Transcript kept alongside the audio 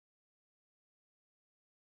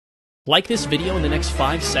Like this video in the next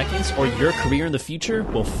 5 seconds or your career in the future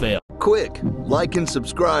will fail. Quick, like and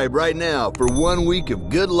subscribe right now for 1 week of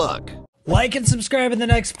good luck. Like and subscribe in the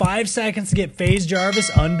next 5 seconds to get FaZe Jarvis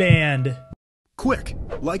unbanned. Quick,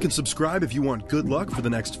 like and subscribe if you want good luck for the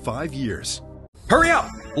next 5 years. Hurry up!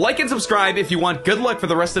 Like and subscribe if you want good luck for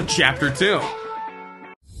the rest of Chapter 2.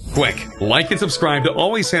 Quick, like and subscribe to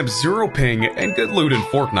always have 0 ping and good loot in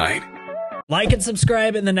Fortnite. Like and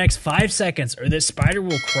subscribe in the next 5 seconds or this spider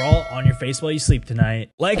will crawl on your face while you sleep tonight.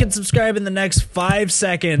 Like and subscribe in the next 5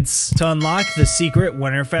 seconds to unlock the secret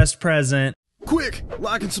Winterfest present. Quick,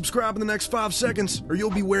 like and subscribe in the next 5 seconds or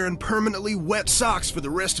you'll be wearing permanently wet socks for the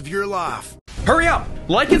rest of your life. Hurry up!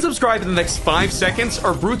 Like and subscribe in the next 5 seconds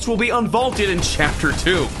or Brutes will be unvaulted in Chapter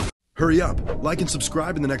 2. Hurry up, like and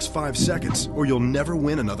subscribe in the next 5 seconds or you'll never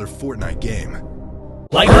win another Fortnite game.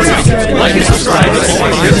 Like and subscribe. Like and subscribe in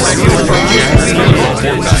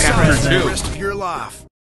Chapter 2. The rest of your life.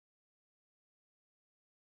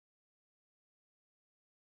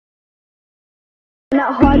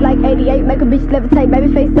 Not hard like 88, make a bitch levitate,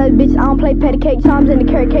 baby face that bitch, I don't play patty cake, charms in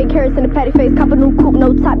the carrot cake, carrots in the patty face, cop a new coupe,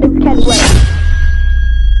 no top, this is Cadillac.